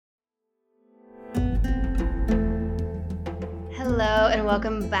and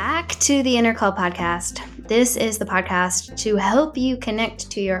welcome back to the Inner Call podcast. This is the podcast to help you connect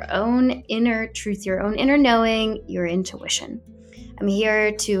to your own inner truth, your own inner knowing, your intuition. I'm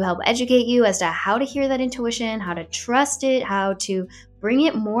here to help educate you as to how to hear that intuition, how to trust it, how to bring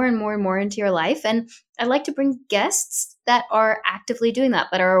it more and more and more into your life. And I'd like to bring guests that are actively doing that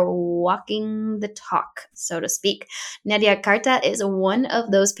are walking the talk, so to speak. Nadia Carta is one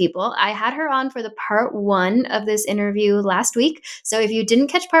of those people. I had her on for the part one of this interview last week. So if you didn't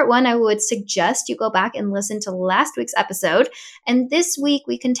catch part one, I would suggest you go back and listen to last week's episode. And this week,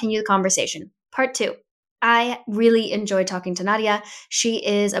 we continue the conversation. Part two. I really enjoy talking to Nadia. She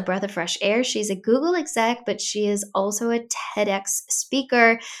is a breath of fresh air. She's a Google exec, but she is also a TEDx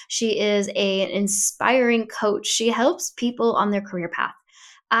speaker. She is an inspiring coach. She helps people on their career path.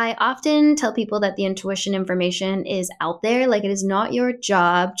 I often tell people that the intuition information is out there. Like, it is not your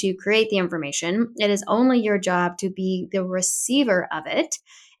job to create the information. It is only your job to be the receiver of it.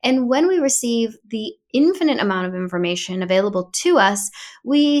 And when we receive the infinite amount of information available to us,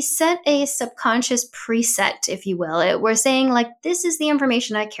 we set a subconscious preset, if you will. We're saying, like, this is the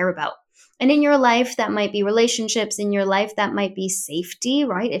information I care about. And in your life, that might be relationships. In your life, that might be safety,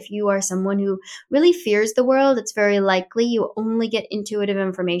 right? If you are someone who really fears the world, it's very likely you only get intuitive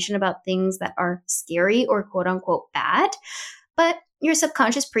information about things that are scary or quote unquote bad. But your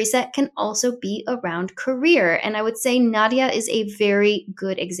subconscious preset can also be around career. And I would say Nadia is a very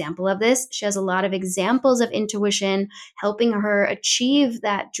good example of this. She has a lot of examples of intuition helping her achieve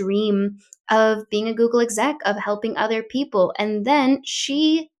that dream of being a Google exec, of helping other people. And then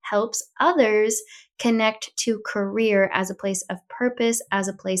she helps others connect to career as a place of purpose, as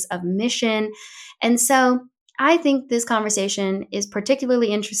a place of mission. And so I think this conversation is particularly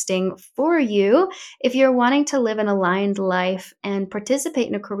interesting for you if you're wanting to live an aligned life and participate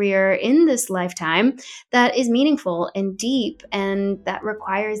in a career in this lifetime that is meaningful and deep and that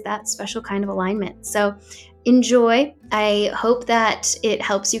requires that special kind of alignment. So enjoy. I hope that it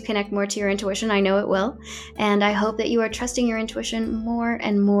helps you connect more to your intuition. I know it will. And I hope that you are trusting your intuition more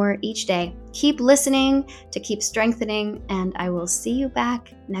and more each day. Keep listening to keep strengthening, and I will see you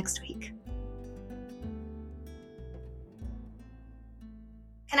back next week.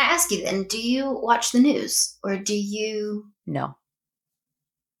 Can I ask you then, do you watch the news or do you? No.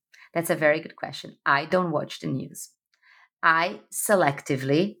 That's a very good question. I don't watch the news. I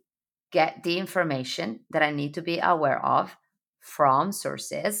selectively get the information that I need to be aware of from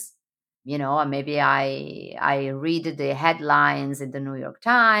sources. Maybe I read the headlines in the New York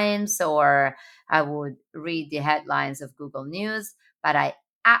Times, or I would read the headlines of Google News, but I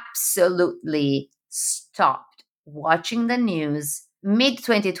absolutely stopped watching the news mid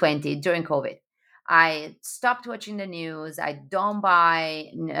 2020 during COVID. I stopped watching the news. I don't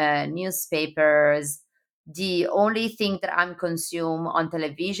buy newspapers. The only thing that I'm consume on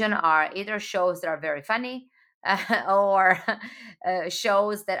television are either shows that are very funny or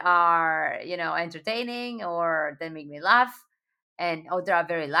shows that are entertaining or that make me laugh, and they are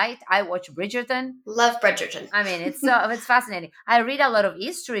very light. I watch Bridgerton. Love Bridgerton. I mean, it's fascinating. I read a lot of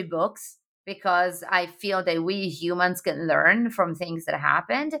history books because I feel that we humans can learn from things that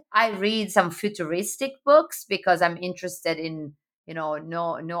happened. I read some futuristic books because I'm interested in, Noah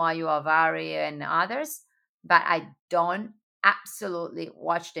Yuval and others, but I don't absolutely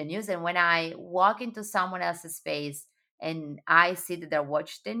watch the news. And when I walk into someone else's space and I see that they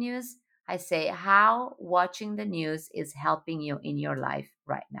watch the news, I say, how watching the news is helping you in your life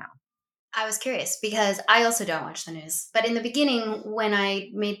right now. I was curious because I also don't watch the news. But in the beginning, when I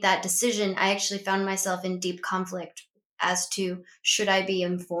made that decision, I actually found myself in deep conflict as to should I be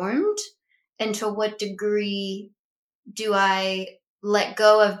informed and to what degree do I let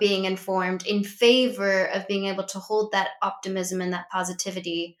go of being informed in favor of being able to hold that optimism and that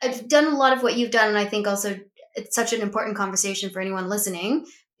positivity. I've done a lot of what you've done, and I think also it's such an important conversation for anyone listening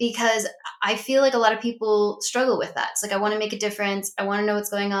because I feel like a lot of people struggle with that. It's like, I want to make a difference. I want to know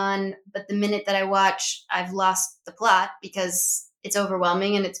what's going on. But the minute that I watch, I've lost the plot because it's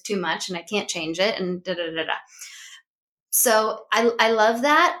overwhelming and it's too much and I can't change it and da da da da. So I love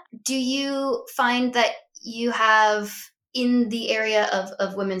that. Do you find that you have in the area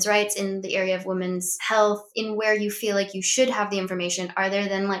of women's rights, in the area of women's health, in where you feel like you should have the information, are there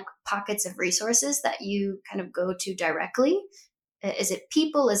then like pockets of resources that you kind of go to directly? Is it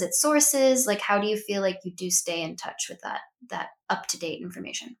people? Is it sources? Like, how do you feel like you do stay in touch with that up-to-date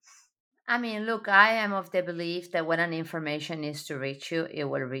information? I mean, look, I am of the belief that when an information needs to reach you, it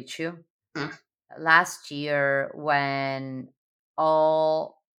will reach you. Mm. Last year, when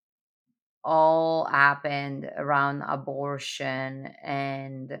all all happened around abortion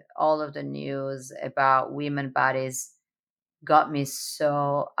and all of the news about women bodies, got me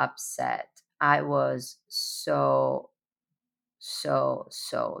so upset. I was so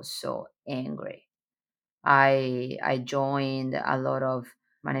angry. I joined a lot of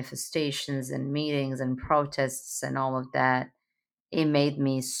manifestations and meetings and protests and all of that. It made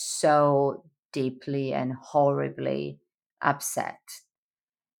me so deeply and horribly upset.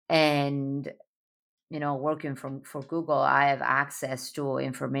 And working from for Google, I have access to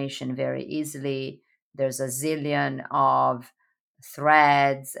information very easily. There's a zillion of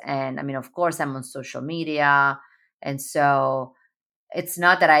threads, and I mean, of course, I'm on social media, and so it's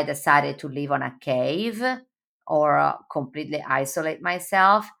not that I decided to live on a cave or completely isolate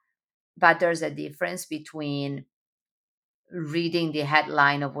myself, but there's a difference between reading the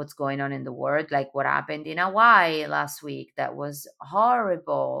headline of what's going on in the world, like what happened in Hawaii last week. That was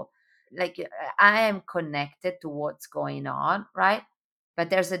horrible. Like, I am connected to what's going on, right? But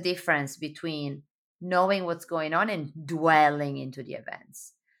there's a difference between knowing what's going on and dwelling into the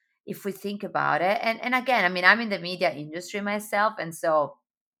events. If we think about it, and again, I mean, I'm in the media industry myself, and so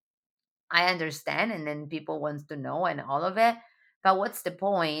I understand, and then people wants to know and all of it. But what's the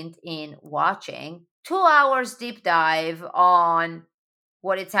point in watching 2 hours deep dive on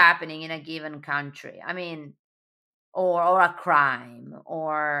what is happening in a given country? I mean, or a crime,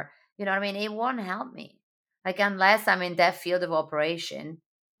 or what I mean. It won't help me. Like, unless I'm in that field of operation,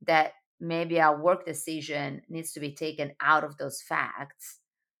 that maybe a work decision needs to be taken out of those facts.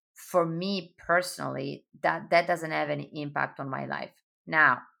 For me personally, that doesn't have any impact on my life.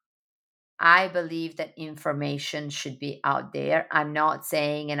 Now, I believe that information should be out there. I'm not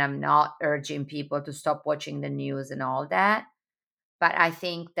saying, and I'm not urging people to stop watching the news and all that. But I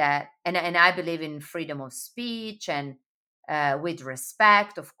think that, and I believe in freedom of speech and with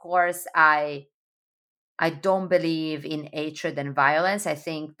respect. Of course, I don't believe in hatred and violence. I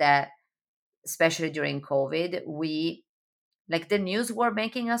think that, especially during COVID, we like the news were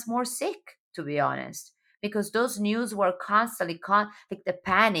making us more sick, to be honest, because those news were constantly like the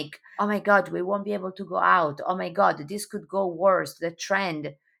panic. Oh my God, we won't be able to go out. Oh my God, this could go worse, the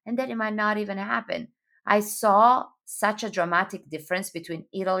trend, and then it might not even happen. I saw such a dramatic difference between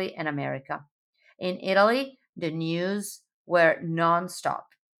Italy and America. In Italy, the news were nonstop.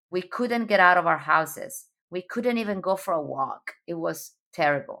 We couldn't get out of our houses. We couldn't even go for a walk. It was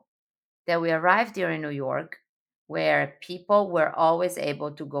terrible. Then we arrived here in New York, where people were always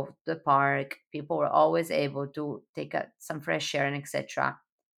able to go to the park, people were always able to take some fresh air and etc.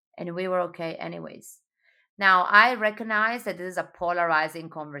 And we were okay anyways. Now, I recognize that this is a polarizing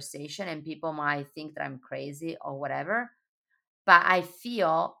conversation and people might think that I'm crazy or whatever, but I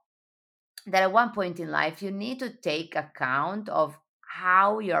feel that at one point in life, you need to take account of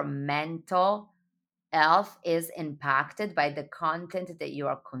how your mental health is impacted by the content that you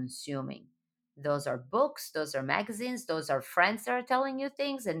are consuming. Those are books, those are magazines, those are friends that are telling you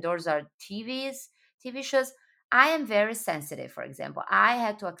things, and those are TV shows. I am very sensitive, for example. I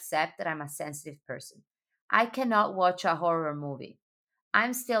had to accept that I'm a sensitive person. I cannot watch a horror movie.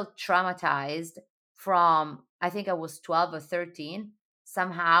 I'm still traumatized from, I think I was 12 or 13.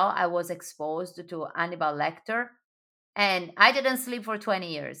 Somehow I was exposed to Hannibal Lecter and I didn't sleep for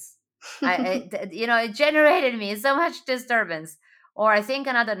 20 years. It generated me so much disturbance. Or I think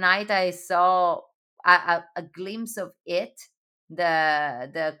another night I saw a glimpse of it,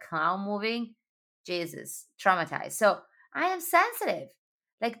 the clown moving. Jesus, traumatized. So I am sensitive.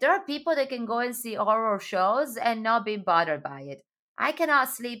 Like, there are people that can go and see horror shows and not be bothered by it. I cannot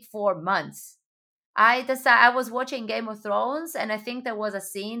sleep for months. I was watching Game of Thrones, and I think there was a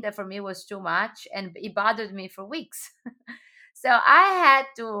scene that for me was too much, and it bothered me for weeks. So I had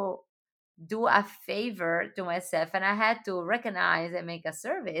to do a favor to myself, and I had to recognize and make a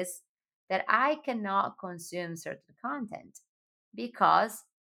service that I cannot consume certain content because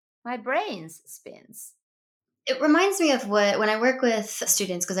my brain spins. It reminds me of what when I work with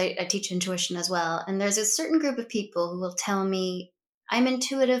students, because I teach intuition as well, and there's a certain group of people who will tell me I'm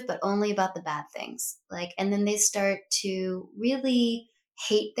intuitive, but only about the bad things. Like, and then they start to really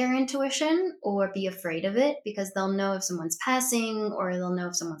hate their intuition or be afraid of it because they'll know if someone's passing, or they'll know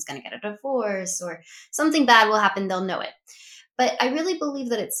if someone's going to get a divorce, or something bad will happen. They'll know it. But I really believe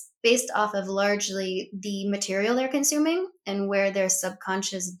that it's based off of largely the material they're consuming and where their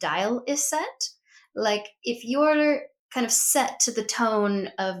subconscious dial is set. Like, if you're kind of set to the tone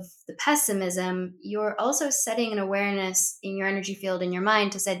of the pessimism, you're also setting an awareness in your energy field in your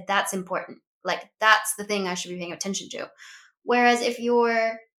mind to say that's important. Like, that's the thing I should be paying attention to. Whereas if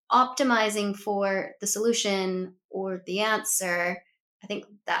you're optimizing for the solution or the answer, I think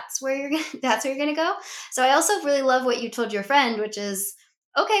that's where you're that's where you're going to go. So I also really love what you told your friend, which is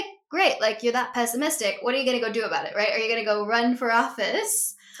okay, great. Like you're that pessimistic. What are you going to go do about it, right? Are you going to go run for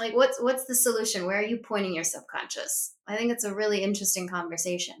office? Like what's the solution? Where are you pointing your subconscious? I think it's a really interesting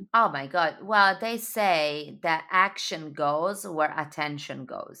conversation. Oh my God. Well, they say that action goes where attention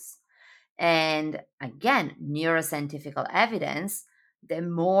goes. And again, neuroscientific evidence, the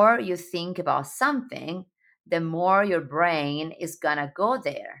more you think about something, the more your brain is going to go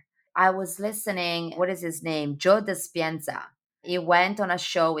there. I was listening, what is his name? Joe Dispenza. He went on a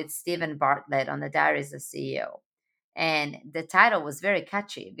show with Stephen Bartlett on the Diaries of CEO. And the title was very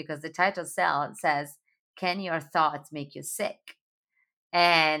catchy because the title says, Can your thoughts make you sick?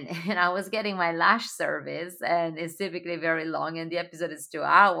 And I was getting my lash service, and it's typically very long, and the episode is 2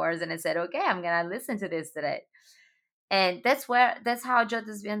 hours. And I said, okay, I'm gonna listen to this today. And that's how Joe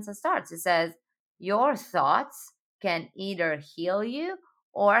Dispenza starts. It says, your thoughts can either heal you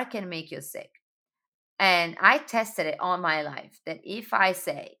or can make you sick. And I tested it on my life that if I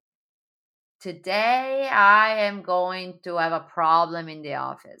say, today I am going to have a problem in the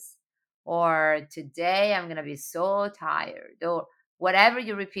office, or today I'm going to be so tired, or whatever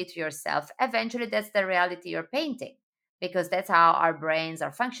you repeat to yourself, eventually that's the reality you're painting, because that's how our brains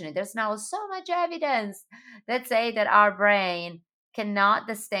are functioning. There's now so much evidence that say that our brain cannot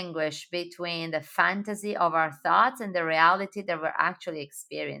distinguish between the fantasy of our thoughts and the reality that we're actually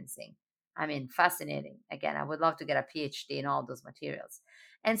experiencing. I mean, fascinating. Again, I would love to get a PhD in all those materials.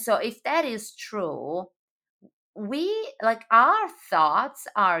 And so, if that is true, we like our thoughts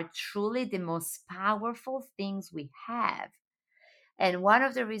are truly the most powerful things we have. And one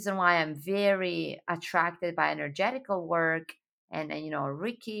of the reasons why I'm very attracted by energetical work and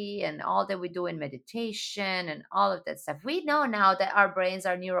Reiki and all that we do in meditation and all of that stuff, we know now that our brains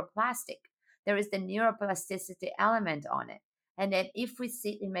are neuroplastic. There is the neuroplasticity element on it. And that if we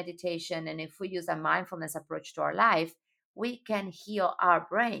sit in meditation and if we use a mindfulness approach to our life, we can heal our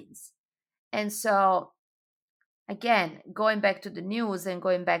brains. And so, again, going back to the news and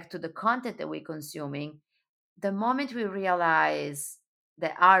going back to the content that we're consuming, the moment we realize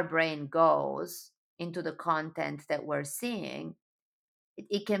that our brain goes into the content that we're seeing,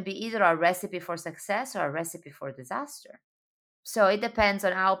 it can be either a recipe for success or a recipe for disaster. So it depends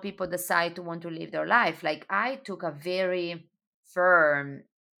on how people decide to want to live their life. Like I took a very firm,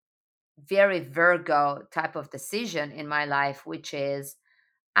 very Virgo type of decision in my life, which is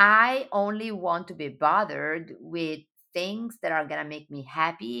I only want to be bothered with things that are going to make me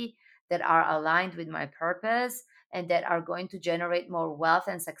happy, that are aligned with my purpose, and that are going to generate more wealth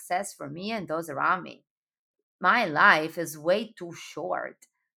and success for me and those around me. My life is way too short.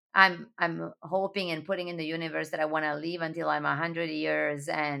 I'm hoping and putting in the universe that I want to live until I'm 100 years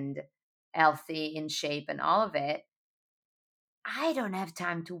and healthy, in shape, and all of it. I don't have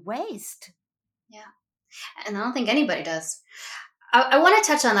time to waste. Yeah. And I don't think anybody does. I want to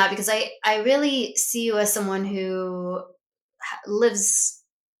touch on that because I really see you as someone who lives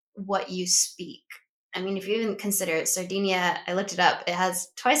what you speak. I mean, if you even consider Sardinia, I looked it up, it has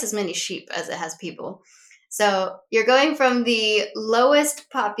twice as many sheep as it has people. So you're going from the lowest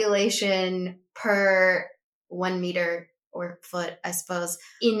population per 1 meter or foot, I suppose,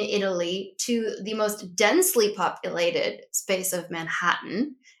 in Italy to the most densely populated space of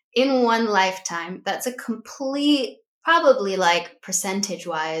Manhattan in one lifetime. That's a complete, probably like percentage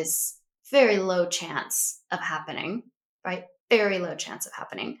wise, very low chance of happening, right? Very low chance of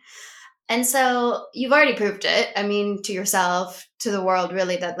happening. And so you've already proved it. I mean, to yourself, to the world,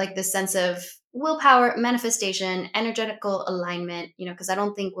 really, that like this sense of willpower, manifestation, energetical alignment, because I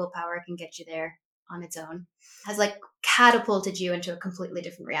don't think willpower can get you there on its own, has like catapulted you into a completely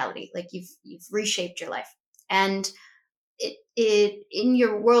different reality. Like you've reshaped your life. And it in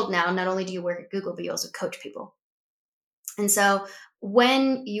your world now, not only do you work at Google, but you also coach people. And so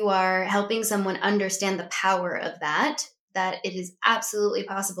when you are helping someone understand the power of that it is absolutely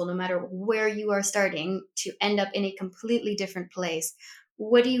possible, no matter where you are starting, to end up in a completely different place.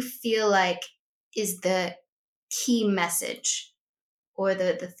 What do you feel like is the key message or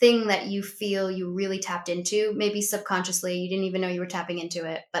the thing that you feel you really tapped into? Maybe subconsciously, you didn't even know you were tapping into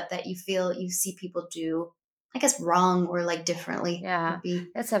it, but that you feel you see people do, I guess, wrong or like differently Yeah, would be.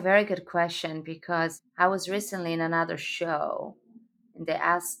 that's a very good question because I was recently in another show and they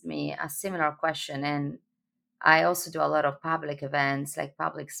asked me a similar question. And I also do a lot of public events like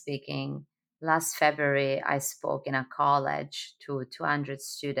public speaking. Last February, I spoke in a college to 200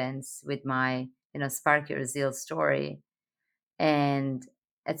 students with my, Spark Your Zeal story. And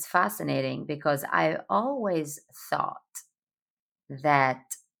it's fascinating because I always thought that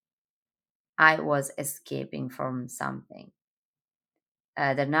I was escaping from something.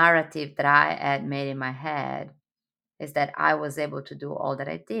 The narrative that I had made in my head is that I was able to do all that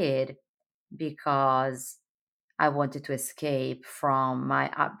I did because I wanted to escape from my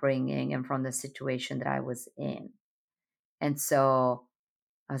upbringing and from the situation that I was in. And so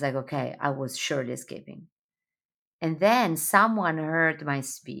I was like, okay, I was surely escaping. And then someone heard my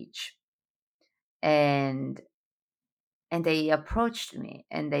speech, and they approached me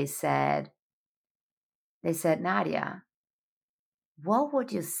and they said, Nadia, what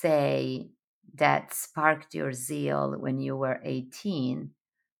would you say that sparked your zeal when you were 18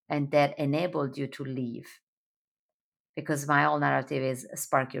 and that enabled you to leave? Because my whole narrative is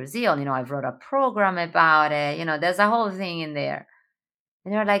spark your zeal. I've wrote a program about it. There's a whole thing in there.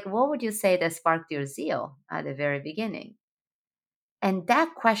 And they're like, what would you say that sparked your zeal at the very beginning? And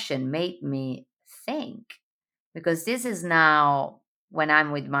that question made me think, because this is now when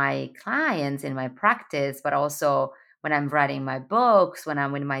I'm with my clients in my practice, but also when I'm writing my books, when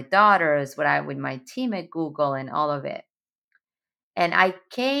I'm with my daughters, when I'm with my team at Google and all of it. And I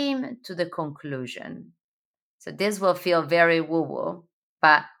came to the conclusion. So this will feel very woo woo,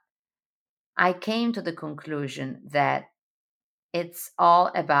 but I came to the conclusion that it's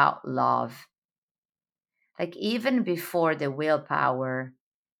all about love. Like, even before the willpower,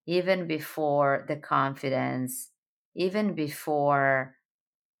 even before the confidence, even before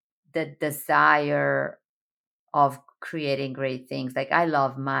the desire of creating great things. Like, I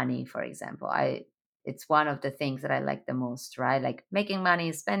love money, for example. It's one of the things that I like the most, right? Like, making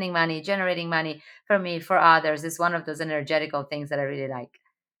money, spending money, generating money for me, for others is one of those energetical things that I really like.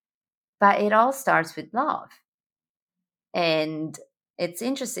 But it all starts with love. And it's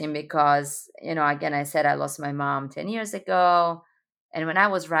interesting because, again, I said I lost my mom 10 years ago. And when I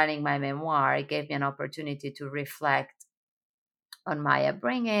was writing my memoir, it gave me an opportunity to reflect on my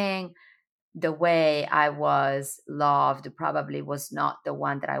upbringing. The way I was loved probably was not the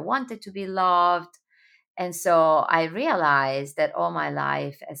one that I wanted to be loved. And so I realized that all my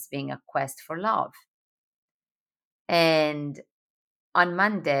life has been a quest for love. And on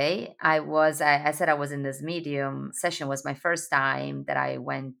Monday, I said I was in this medium session. It was my first time that I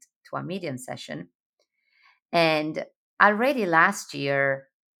went to a medium session. And already last June,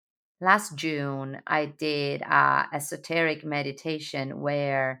 I did a esoteric meditation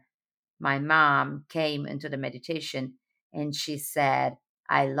where my mom came into the meditation and she said,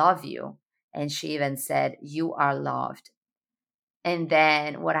 I love you. And she even said, you are loved. And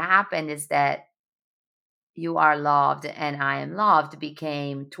then what happened is that you are loved and I am loved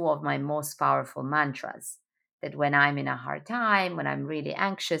became two of my most powerful mantras. That when I'm in a hard time, when I'm really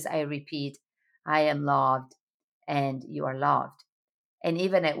anxious, I repeat, I am loved and you are loved. And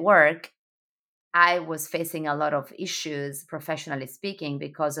even at work, I was facing a lot of issues, professionally speaking,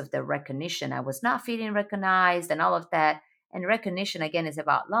 because of the recognition. I was not feeling recognized and all of that. And recognition, again, is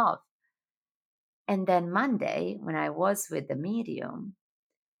about love. And then Monday, when I was with the medium,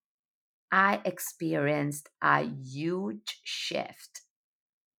 I experienced a huge shift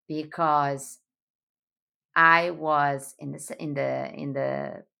because I was in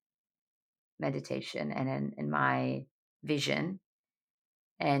the meditation and in my vision,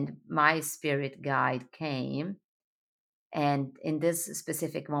 and my spirit guide came. And in this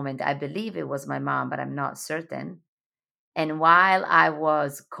specific moment, I believe it was my mom, but I'm not certain. And while I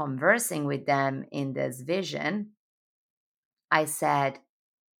was conversing with them in this vision, I said,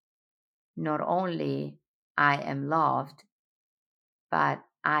 not only I am loved, but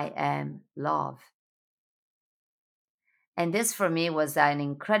I am love. And this for me was an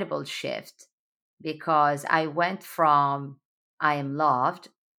incredible shift because I went from I am loved,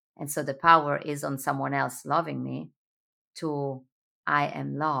 and so the power is on someone else loving me, to I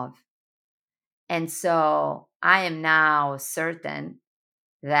am love. And so I am now certain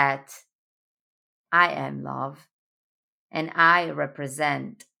that I am love and I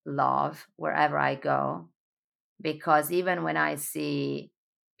represent love wherever I go. Because even when I see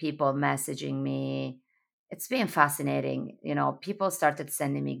people messaging me, it's been fascinating. People started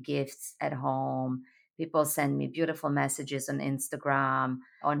sending me gifts at home. People send me beautiful messages on Instagram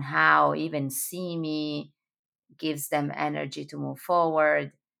on how even see me gives them energy to move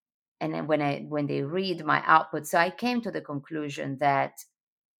forward. And then when they read my output, so I came to the conclusion that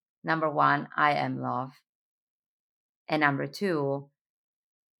number one, I am love, and number two,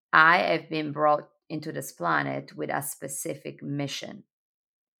 I have been brought into this planet with a specific mission.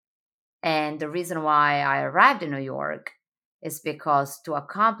 And the reason why I arrived in New York is because to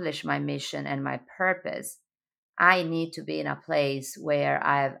accomplish my mission and my purpose, I need to be in a place where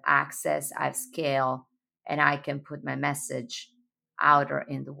I have access, I have scale, and I can put my message out there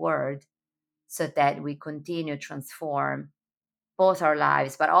in the world so that we continue to transform both our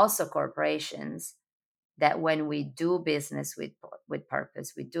lives, but also corporations that when we do business with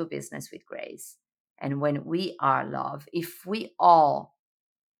purpose, we do business with grace, and when we are love, if we all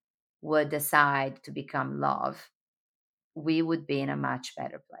would decide to become love, we would be in a much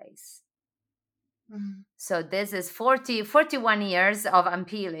better place. Mm. So this is 41 years of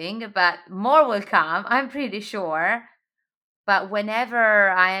unpeeling, but more will come, I'm pretty sure. But whenever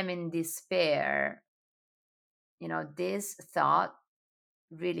I am in despair, this thought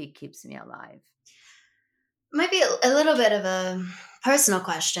really keeps me alive. Might be a little bit of a personal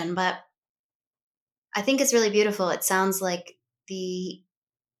question, but I think it's really beautiful. It sounds like the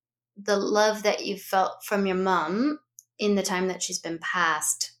the love that you felt from your mom in the time that she's been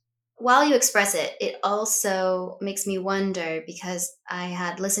passed. While you express it, it also makes me wonder because I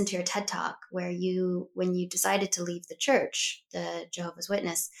had listened to your TED talk where when you decided to leave the church, the Jehovah's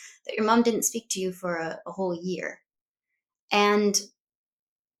Witness, that your mom didn't speak to you for a whole year. And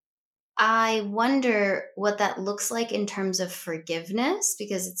I wonder what that looks like in terms of forgiveness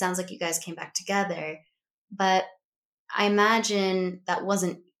because it sounds like you guys came back together. But I imagine that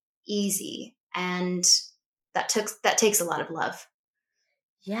wasn't easy and that takes a lot of love.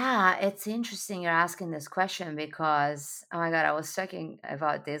 Yeah, it's interesting you're asking this question because, oh my God, I was talking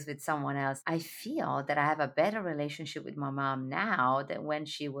about this with someone else. I feel that I have a better relationship with my mom now than when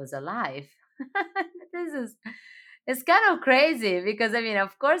she was alive. This is, it's kind of crazy because, I mean,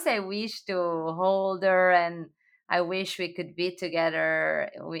 of course, I wish to hold her and I wish we could be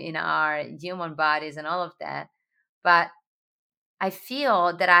together in our human bodies and all of that. But I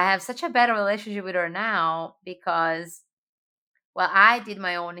feel that I have such a better relationship with her now because, well, I did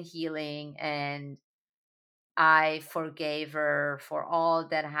my own healing and I forgave her for all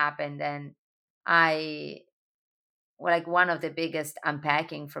that happened. And I, like, one of the biggest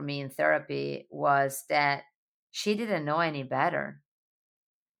unpacking for me in therapy was that she didn't know any better.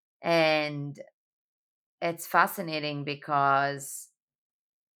 And it's fascinating because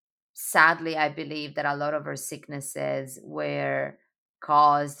sadly, I believe that a lot of her sicknesses were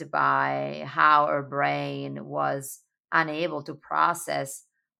caused by how her brain was unable to process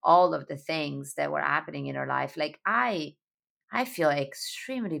all of the things that were happening in her life. Like I feel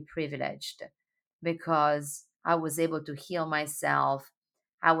extremely privileged because I was able to heal myself.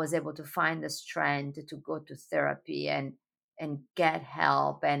 I was able to find the strength to go to therapy and get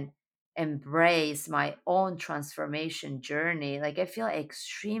help and embrace my own transformation journey. Like I feel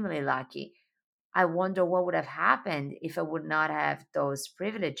extremely lucky. I wonder what would have happened if I would not have those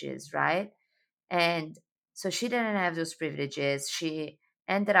privileges, right? And so she didn't have those privileges. She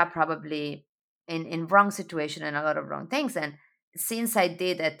ended up probably in wrong situation and a lot of wrong things. And since I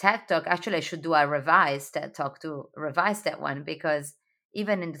did a TED talk, actually I should do a revised TED talk to revise that one because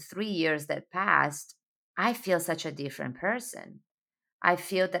even in the 3 years that passed, I feel such a different person. I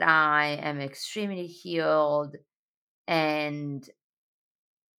feel that I am extremely healed. And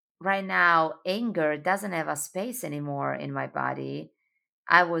right now, anger doesn't have a space anymore in my body.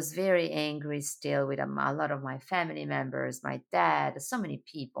 I was very angry still with a lot of my family members, my dad, so many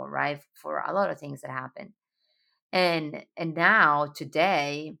people, right? For a lot of things that happened. And now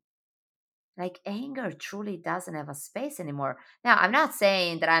today, like anger truly doesn't have a space anymore. Now, I'm not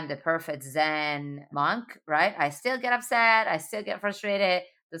saying that I'm the perfect Zen monk, right? I still get upset. I still get frustrated.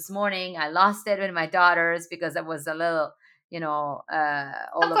 This morning, I lost it with my daughters because I was a little, Of all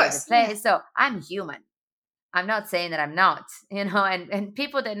over the course, yeah. place. So I'm human. I'm not saying that I'm not, and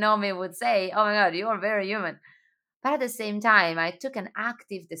people that know me would say, oh my God, you are very human. But at the same time, I took an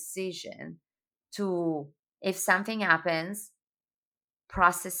active decision to, if something happens,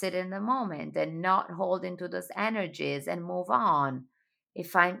 process it in the moment and not hold into those energies and move on.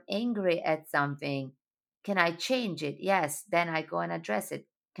 If I'm angry at something, can I change it? Yes, then I go and address it.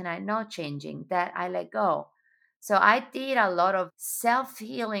 Can I not changing that? I let go. So I did a lot of self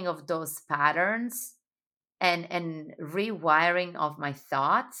healing of those patterns and rewiring of my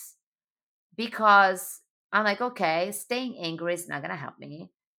thoughts because I'm like, okay, staying angry is not going to help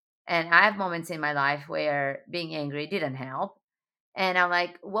me. And I have moments in my life where being angry didn't help. And I'm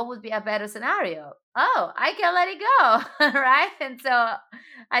like, what would be a better scenario? Oh, I can let it go. Right. And so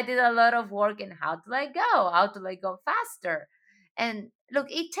I did a lot of work in how to let go, how to let go faster. And look,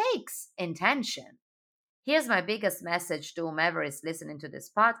 it takes intention. Here's my biggest message to whomever is listening to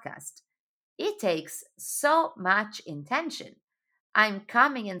this podcast. It takes so much intention. I'm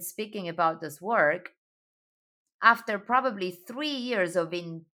coming and speaking about this work after probably 3 years of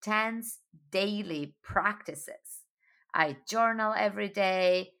intense daily practices. I journal every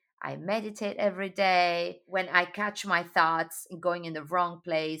day. I meditate every day. When I catch my thoughts going in the wrong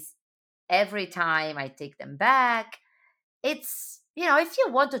place, every time I take them back. It's if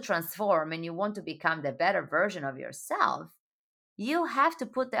you want to transform and you want to become the better version of yourself, you have to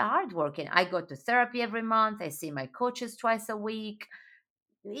put the hard work in. I go to therapy every month. I see my coaches twice a week.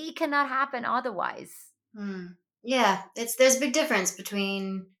 It cannot happen otherwise. Yeah, there's a big difference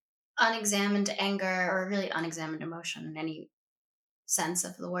between unexamined anger or really unexamined emotion in any sense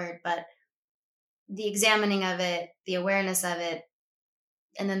of the word, but the examining of it, the awareness of it,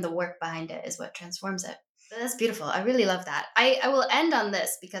 and then the work behind it is what transforms it. That's beautiful. I really love that. I will end on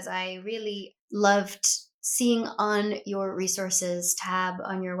this because I really loved seeing on your resources tab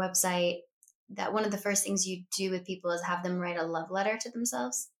on your website that one of the first things you do with people is have them write a love letter to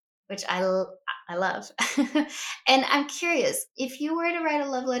themselves, which I love. And I'm curious, if you were to write a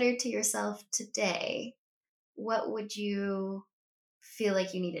love letter to yourself today, what would you feel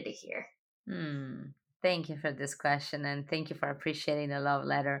like you needed to hear? Hmm. Thank you for this question, and thank you for appreciating the love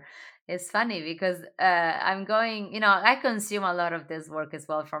letter. It's funny because I'm going, I consume a lot of this work as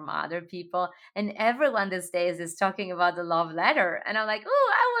well from other people, and everyone these days is talking about the love letter. And I'm like,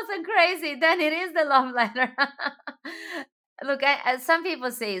 oh, I wasn't crazy. Then it is the love letter. Look, some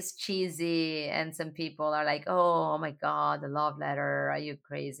people say it's cheesy, and some people are like, oh my God, the love letter. Are you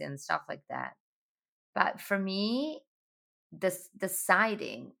crazy? And stuff like that. But for me, this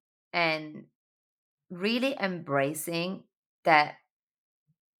deciding and really embracing that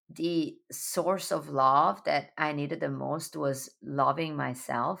the source of love that I needed the most was loving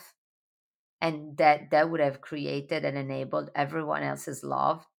myself, and that would have created and enabled everyone else's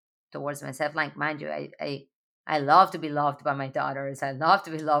love towards myself. Like, mind you, I love to be loved by my daughters. I love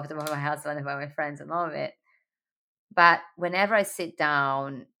to be loved by my husband and by my friends and all of it. But whenever I sit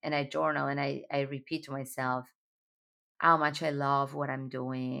down and I journal and I repeat to myself how much I love what I'm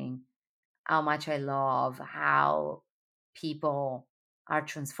doing, how much I love how people are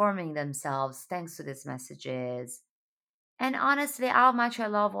transforming themselves thanks to these messages. And honestly, how much I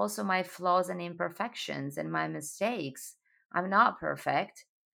love also my flaws and imperfections and my mistakes. I'm not perfect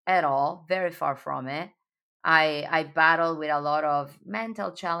at all, very far from it. I battle with a lot of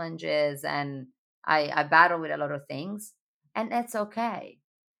mental challenges, and I battle with a lot of things, and that's okay.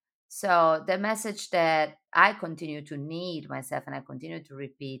 So the message that I continue to need myself and I continue to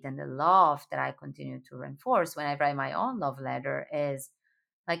repeat, and the love that I continue to reinforce when I write my own love letter is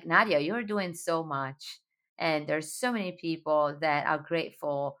like, Nadia, you're doing so much. And there's so many people that are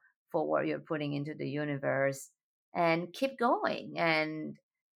grateful for what you're putting into the universe. And keep going. And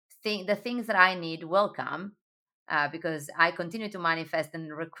the things that I need will come, because I continue to manifest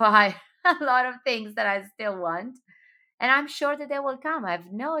and require a lot of things that I still want, and I'm sure that they will come. I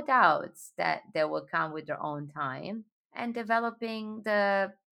have no doubts that they will come with their own time, and developing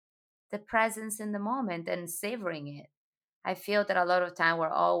the presence in the moment and savoring it. I feel that a lot of time we're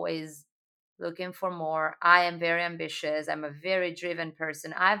always looking for more. I am very ambitious. I'm a very driven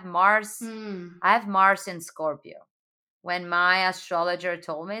person. Hmm. I have Mars in Scorpio. When my astrologer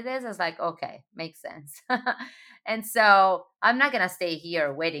told me this, I was like, okay, makes sense. And so I'm not gonna stay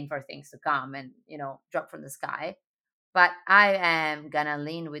here waiting for things to come and, drop from the sky, but I am gonna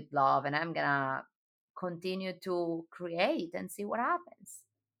lean with love, and I'm gonna continue to create and see what happens.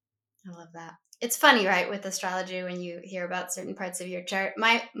 I love that. It's funny, right, with astrology when you hear about certain parts of your chart.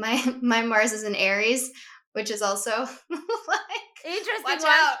 My Mars is in Aries, which is also like Interesting watch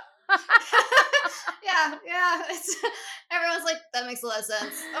one. out. Yeah. Everyone's like, that makes a lot of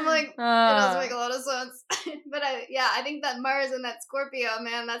sense. I'm like, it does make Uh, a lot of sense. But I think that Mars and that Scorpio,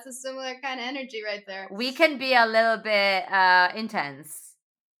 man, that's a similar kind of energy right there. we can be a little bit intense.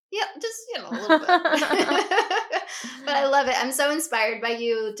 Yeah, just a little bit. But I love it. I'm so inspired by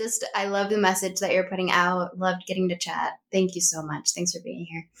you. Just I love the message that you're putting out. Loved getting to chat. Thank you so much. Thanks for being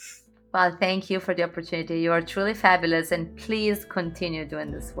here. Well, thank you for the opportunity. You are truly fabulous, and please continue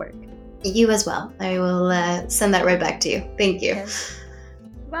doing this work. You as well. I will send that right back to you. Thank you. Okay.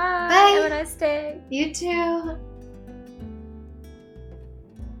 Bye. Bye. Have a nice day. You too.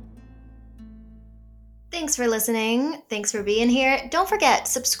 Thanks for listening. Thanks for being here. Don't forget,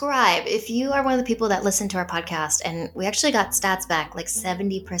 subscribe. If you are one of the people that listen to our podcast, and we actually got stats back, like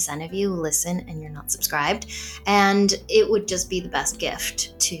 70% of you listen and you're not subscribed. And it would just be the best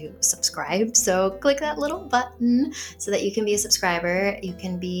gift to subscribe. So click that little button so that you can be a subscriber. You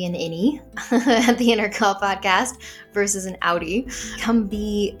can be an innie at the Inner Call Podcast versus an outie. Come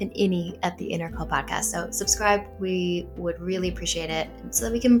be an innie at the Inner Call Podcast. So subscribe. We would really appreciate it so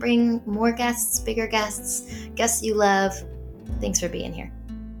that we can bring more guests, bigger guests you love. Thanks for being here.